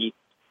night, and you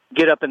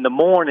get up in the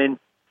morning,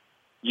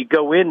 you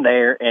go in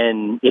there,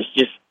 and it's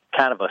just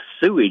kind of a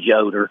sewage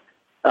odor.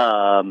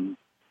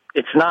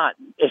 It's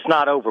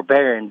not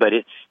overbearing, but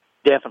it's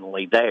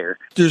definitely there.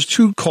 There's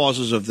two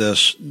causes of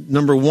this.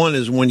 Number one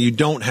is when you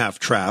don't have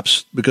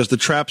traps, because the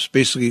traps,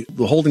 basically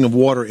the holding of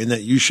water in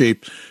that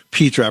U-shaped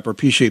P-trap or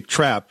P-shaped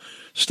trap,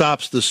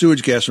 stops the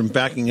sewage gas from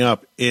backing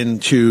up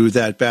into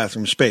that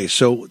bathroom space.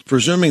 So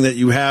presuming that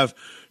you have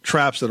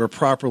traps that are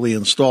properly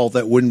installed,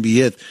 that wouldn't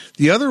be it.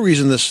 The other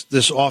reason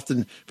this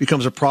often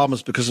becomes a problem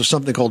is because of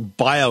something called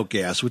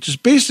biogas, which is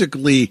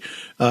basically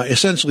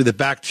essentially the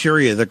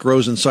bacteria that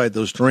grows inside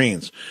those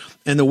drains.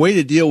 And the way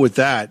to deal with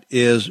that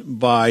is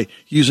by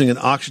using an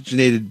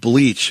oxygenated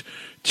bleach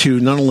to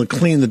not only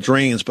clean the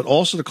drains, but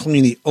also to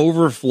clean the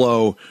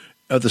overflow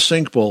of the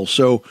sink bowl.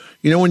 So,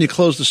 you know, when you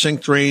close the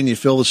sink drain, you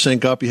fill the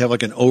sink up, you have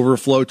like an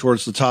overflow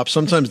towards the top.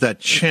 Sometimes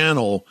that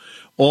channel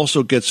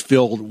also gets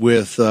filled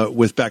with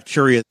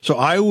bacteria. So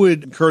I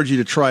would encourage you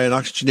to try an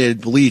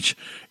oxygenated bleach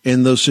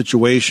in those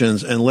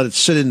situations and let it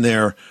sit in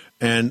there,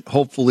 and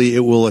hopefully it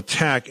will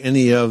attack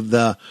any of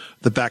the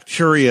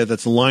bacteria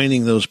that's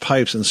lining those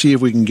pipes, and see if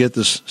we can get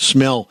this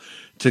smell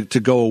to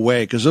go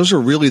away, because those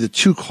are really the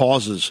two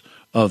causes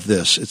of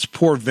this. It's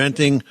poor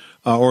venting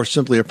or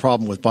simply a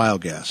problem with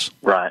biogas.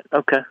 Right.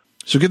 Okay.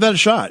 So give that a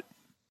shot.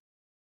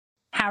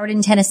 Howard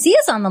in Tennessee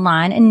is on the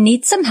line and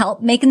needs some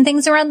help making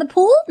things around the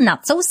pool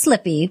not so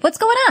slippy. What's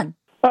going on?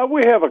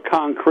 We have a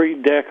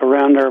concrete deck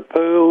around our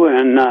pool,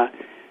 and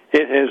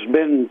it has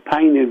been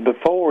painted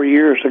before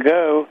years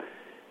ago,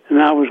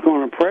 and I was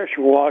going to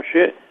pressure wash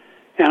it,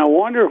 and I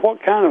wonder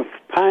what kind of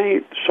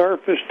paint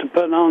surface to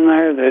put on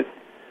there that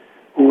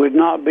would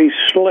not be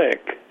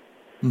slick,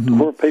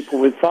 where people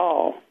would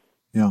fall.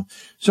 Yeah.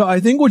 So I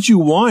think what you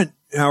want,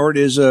 Howard,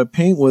 is a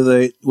paint with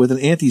an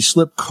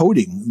anti-slip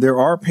coating. There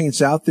are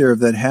paints out there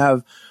that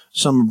have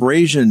some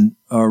abrasion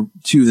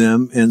to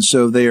them, and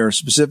so they are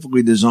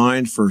specifically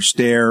designed for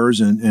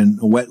stairs and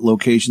wet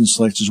locations,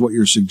 such as what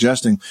you're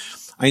suggesting.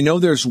 I know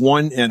there's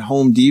one at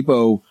Home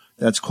Depot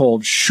that's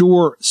called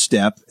Sure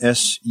Step,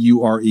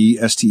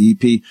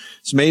 SURESTEP.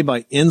 It's made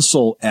by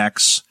Insol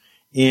X,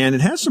 and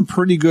it has some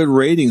pretty good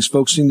ratings.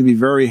 Folks seem to be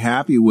very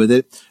happy with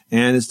it,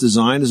 and it's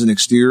designed as an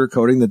exterior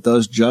coating that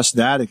does just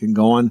that. It can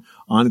go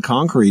on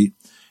concrete.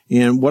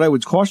 And what I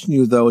would caution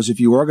you, though, is if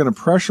you are going to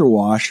pressure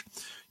wash,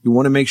 you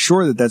want to make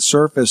sure that that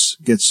surface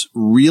gets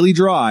really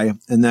dry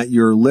and that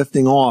you're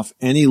lifting off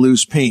any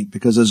loose paint,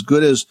 because as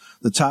good as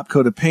the top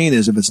coat of paint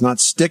is, if it's not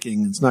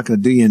sticking, it's not going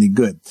to do you any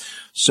good.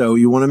 So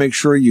you want to make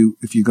sure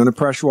if you're going to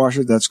pressure wash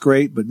it, that's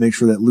great, but make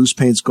sure that loose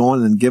paint's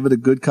gone and give it a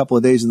good couple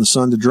of days in the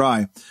sun to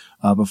dry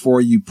before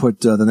you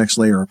put the next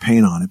layer of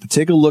paint on it. But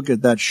take a look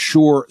at that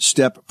Sure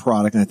Step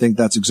product, and I think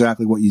that's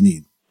exactly what you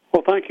need.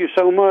 Well, thank you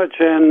so much,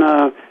 and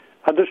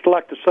I'd just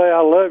like to say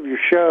I love your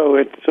show.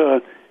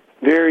 It's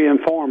very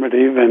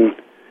informative, and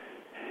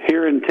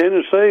here in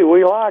Tennessee,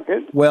 we like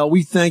it. Well,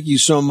 we thank you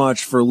so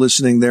much for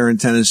listening there in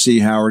Tennessee,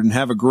 Howard, and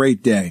have a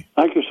great day.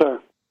 Thank you,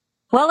 sir.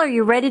 Well, are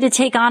you ready to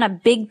take on a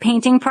big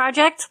painting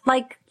project?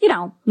 Like,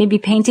 maybe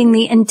painting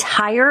the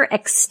entire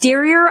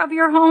exterior of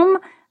your home?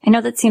 I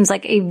know that seems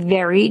like a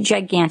very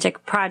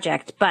gigantic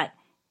project, but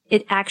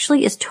it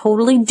actually is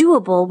totally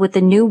doable with the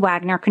new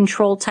Wagner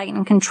Control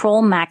Titan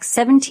Control Max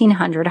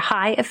 1700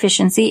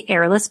 high-efficiency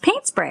airless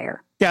paint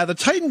sprayer. Yeah, the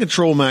Titan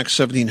Control Max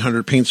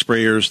 1700 paint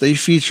sprayers, they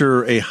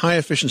feature a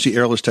high-efficiency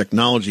airless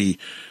technology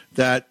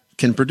that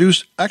can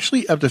produce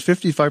actually up to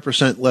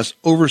 55% less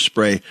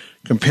overspray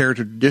compared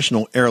to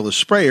traditional airless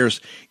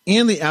sprayers,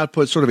 and the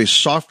output sort of a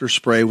softer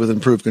spray with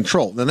improved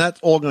control. Then that's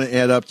all going to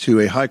add up to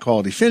a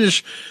high-quality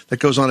finish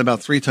that goes on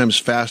about 3 times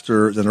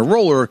faster than a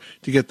roller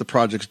to get the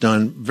projects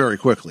done very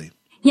quickly.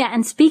 Yeah,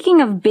 and speaking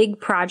of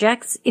big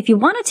projects, if you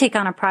want to take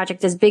on a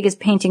project as big as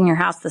painting your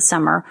house this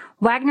summer,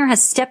 Wagner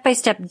has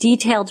step-by-step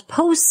detailed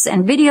posts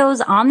and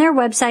videos on their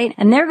website,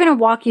 and they're going to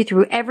walk you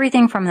through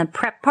everything from the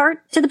prep part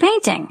to the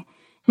painting.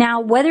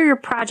 Now, whether your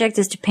project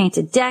is to paint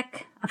a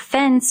deck, a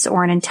fence,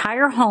 or an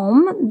entire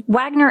home,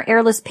 Wagner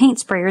airless paint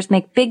sprayers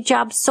make big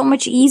jobs so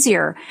much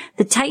easier.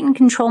 The Titan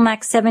Control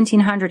Max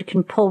 1700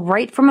 can pull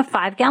right from a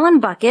 5-gallon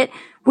bucket,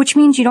 which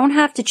means you don't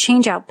have to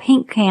change out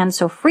paint cans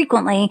so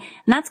frequently,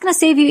 and that's going to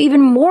save you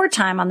even more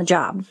time on the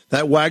job.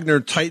 That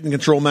Wagner Titan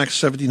Control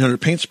Max 1700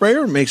 paint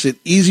sprayer makes it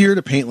easier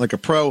to paint like a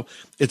pro.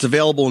 It's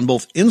available in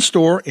both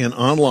in-store and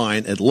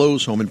online at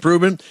Lowe's Home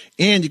Improvement,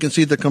 and you can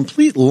see the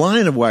complete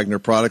line of Wagner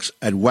products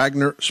at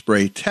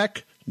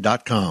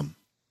WagnerSprayTech.com.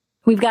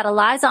 We've got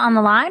Eliza on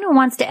the line who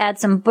wants to add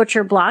some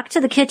butcher block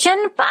to the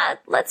kitchen,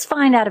 but let's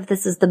find out if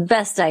this is the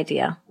best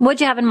idea.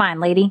 What'd you have in mind,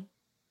 lady?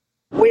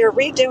 We're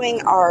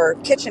redoing our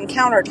kitchen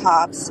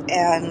countertops,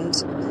 and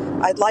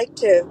I'd like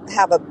to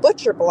have a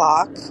butcher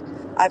block.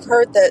 I've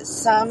heard that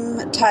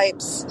some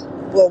types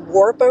will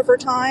warp over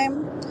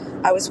time.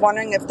 I was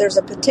wondering if there's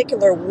a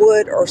particular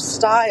wood or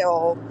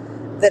style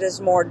that is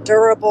more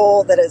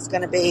durable, that is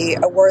going to be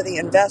a worthy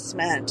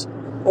investment,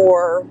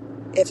 or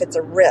if it's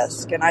a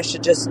risk and I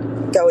should just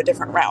go a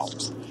different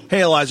route.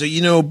 Hey, Eliza,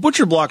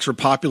 butcher blocks were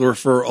popular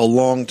for a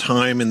long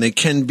time, and they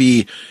can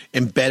be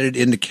embedded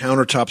into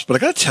countertops, but I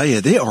got to tell you,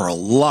 they are a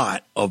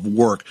lot of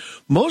work,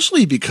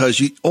 mostly because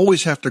you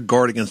always have to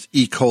guard against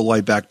E.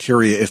 coli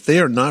bacteria. If they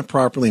are not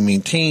properly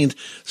maintained,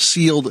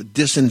 sealed,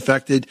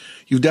 disinfected,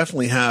 you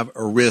definitely have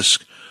a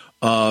risk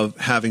of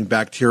having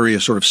bacteria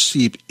sort of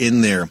seep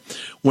in there.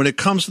 When it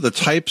comes to the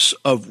types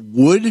of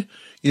wood,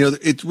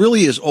 it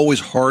really is always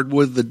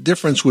hardwood. The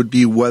difference would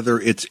be whether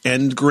it's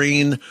end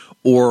grain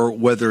or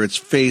whether it's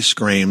face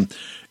grain.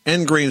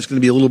 End grain is going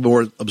to be a little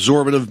more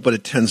absorptive, but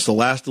it tends to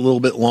last a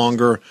little bit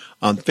longer.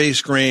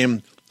 Face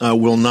grain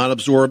will not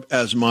absorb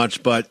as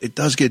much, but it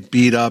does get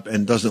beat up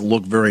and doesn't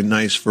look very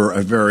nice for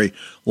a very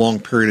long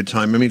period of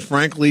time. I mean,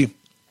 frankly,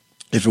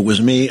 if it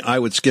was me, I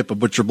would skip a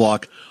butcher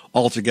block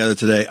altogether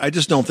today. I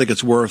just don't think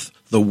it's worth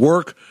the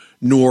work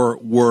nor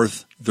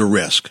worth the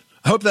risk.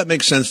 I hope that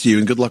makes sense to you,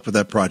 and good luck with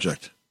that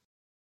project.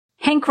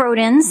 Hank wrote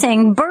in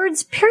saying,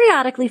 birds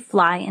periodically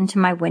fly into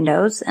my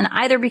windows and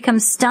either become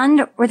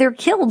stunned or they're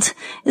killed.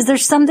 Is there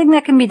something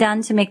that can be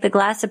done to make the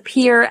glass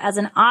appear as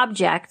an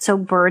object so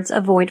birds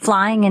avoid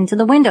flying into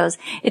the windows?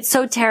 It's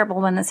so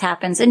terrible when this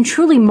happens, and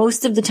truly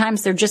most of the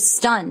times they're just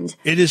stunned.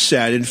 It is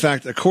sad. In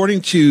fact,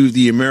 according to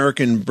the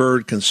American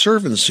Bird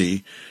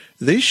Conservancy,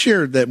 they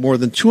shared that more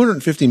than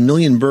 250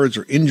 million birds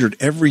are injured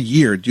every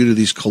year due to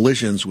these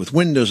collisions with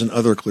windows and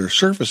other clear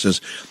surfaces,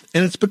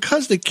 and it's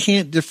because they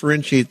can't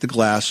differentiate the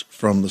glass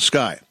from the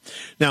sky.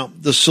 Now,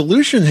 the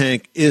solution,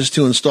 Hank, is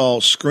to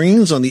install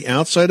screens on the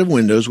outside of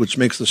windows, which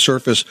makes the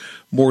surface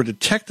more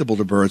detectable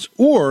to birds,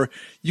 or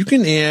you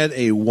can add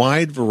a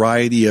wide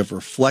variety of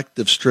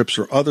reflective strips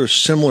or other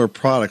similar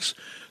products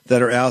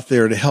that are out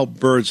there to help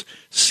birds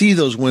see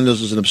those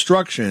windows as an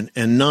obstruction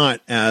and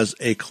not as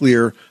a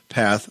clear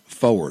path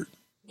forward.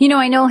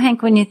 I know,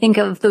 Hank, when you think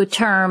of the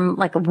term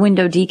like a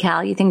window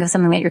decal, you think of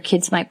something that your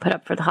kids might put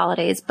up for the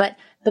holidays, but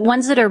the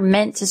ones that are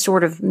meant to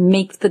sort of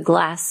make the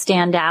glass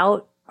stand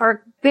out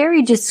are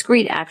very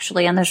discreet,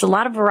 actually, and there's a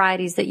lot of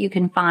varieties that you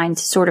can find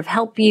to sort of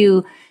help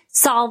you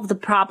solve the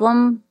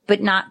problem,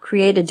 but not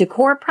create a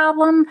decor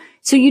problem.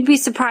 So you'd be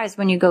surprised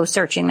when you go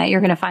searching that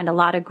you're going to find a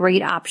lot of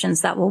great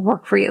options that will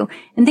work for you.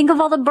 And think of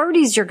all the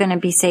birdies you're going to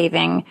be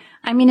saving.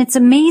 I mean, it's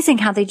amazing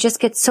how they just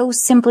get so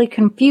simply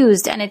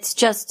confused, and it's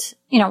just,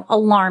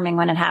 alarming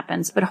when it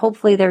happens. But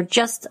hopefully they're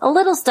just a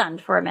little stunned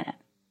for a minute.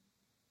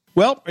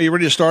 Well, are you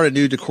ready to start a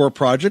new decor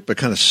project but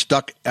kind of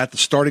stuck at the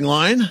starting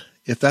line?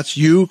 If that's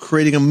you,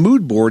 creating a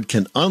mood board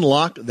can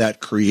unlock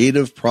that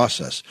creative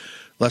process.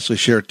 Leslie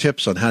shared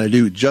tips on how to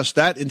do just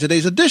that in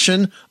today's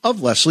edition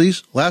of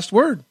Leslie's Last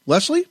Word.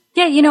 Leslie?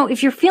 Yeah,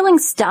 if you're feeling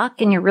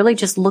stuck and you're really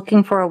just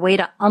looking for a way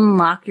to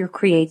unlock your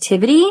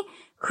creativity,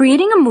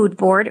 creating a mood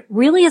board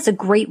really is a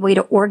great way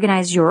to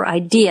organize your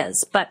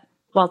ideas. But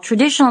while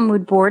traditional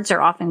mood boards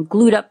are often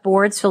glued up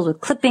boards filled with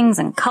clippings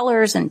and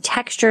colors and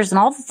textures and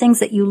all the things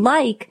that you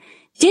like,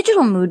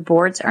 Digital mood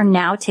boards are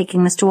now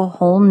taking this to a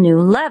whole new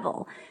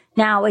level.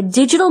 Now, a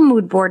digital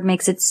mood board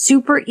makes it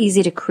super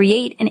easy to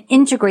create and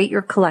integrate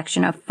your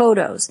collection of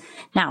photos.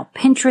 Now,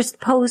 Pinterest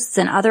posts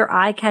and other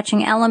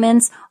eye-catching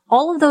elements,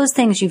 all of those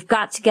things you've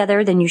got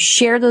together, then you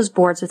share those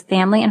boards with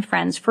family and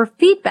friends for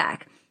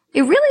feedback.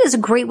 It really is a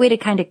great way to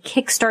kind of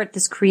kickstart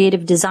this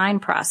creative design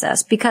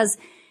process because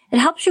it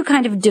helps you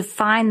kind of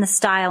define the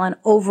style and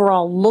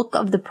overall look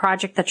of the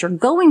project that you're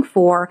going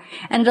for,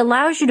 and it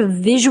allows you to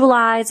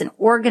visualize and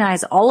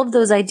organize all of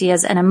those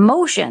ideas and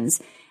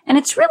emotions. And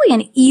it's really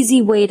an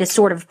easy way to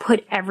sort of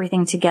put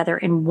everything together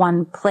in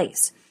one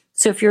place.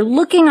 So if you're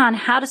looking on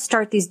how to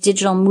start these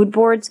digital mood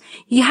boards,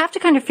 you have to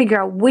kind of figure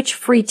out which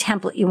free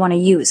template you want to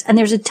use. And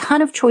there's a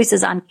ton of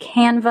choices on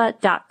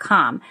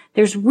canva.com.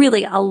 There's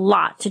really a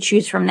lot to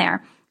choose from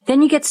there.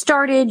 Then you get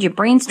started, you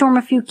brainstorm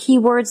a few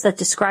keywords that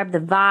describe the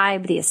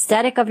vibe, the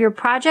aesthetic of your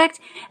project,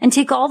 and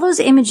take all those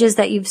images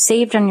that you've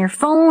saved on your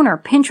phone or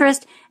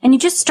Pinterest, and you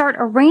just start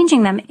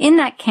arranging them in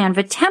that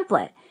Canva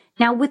template.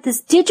 Now, with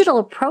this digital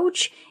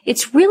approach,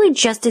 it's really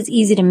just as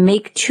easy to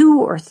make 2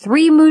 or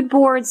 3 mood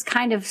boards,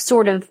 kind of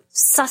sort of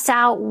suss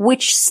out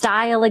which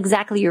style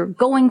exactly you're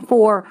going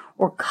for,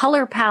 or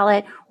color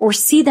palette, or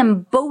see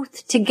them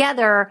both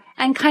together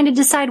and kind of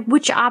decide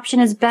which option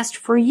is best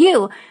for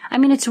you. I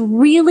mean, it's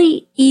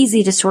really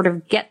easy to sort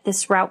of get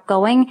this route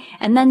going,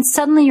 and then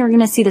suddenly you're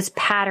going to see this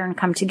pattern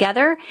come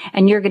together,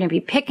 and you're going to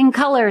be picking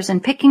colors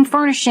and picking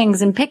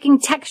furnishings and picking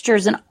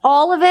textures, and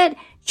all of it,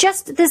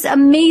 just this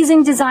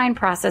amazing design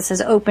process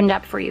has opened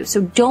up for you. So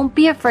don't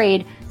be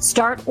afraid.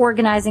 Start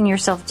organizing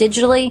yourself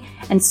digitally,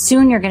 and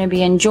soon you're going to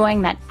be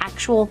enjoying that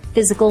actual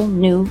physical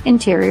new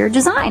interior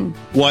design.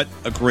 What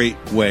a great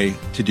way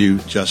to do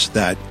just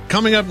that.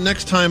 Coming up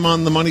next time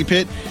on The Money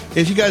Pit,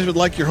 if you guys would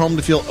like your home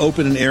to feel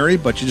open and airy,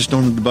 but you just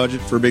don't have the budget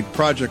for a big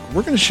project,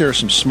 we're going to share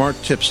some smart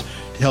tips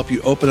to help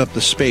you open up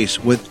the space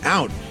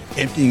without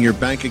emptying your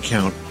bank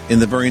account in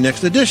the very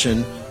next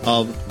edition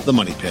of The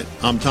Money Pit.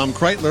 I'm Tom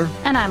Kreitler.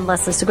 And I'm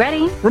Leslie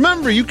Segretti.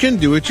 Remember, you can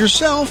do it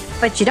yourself,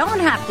 but you don't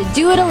have to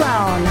do it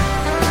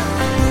alone.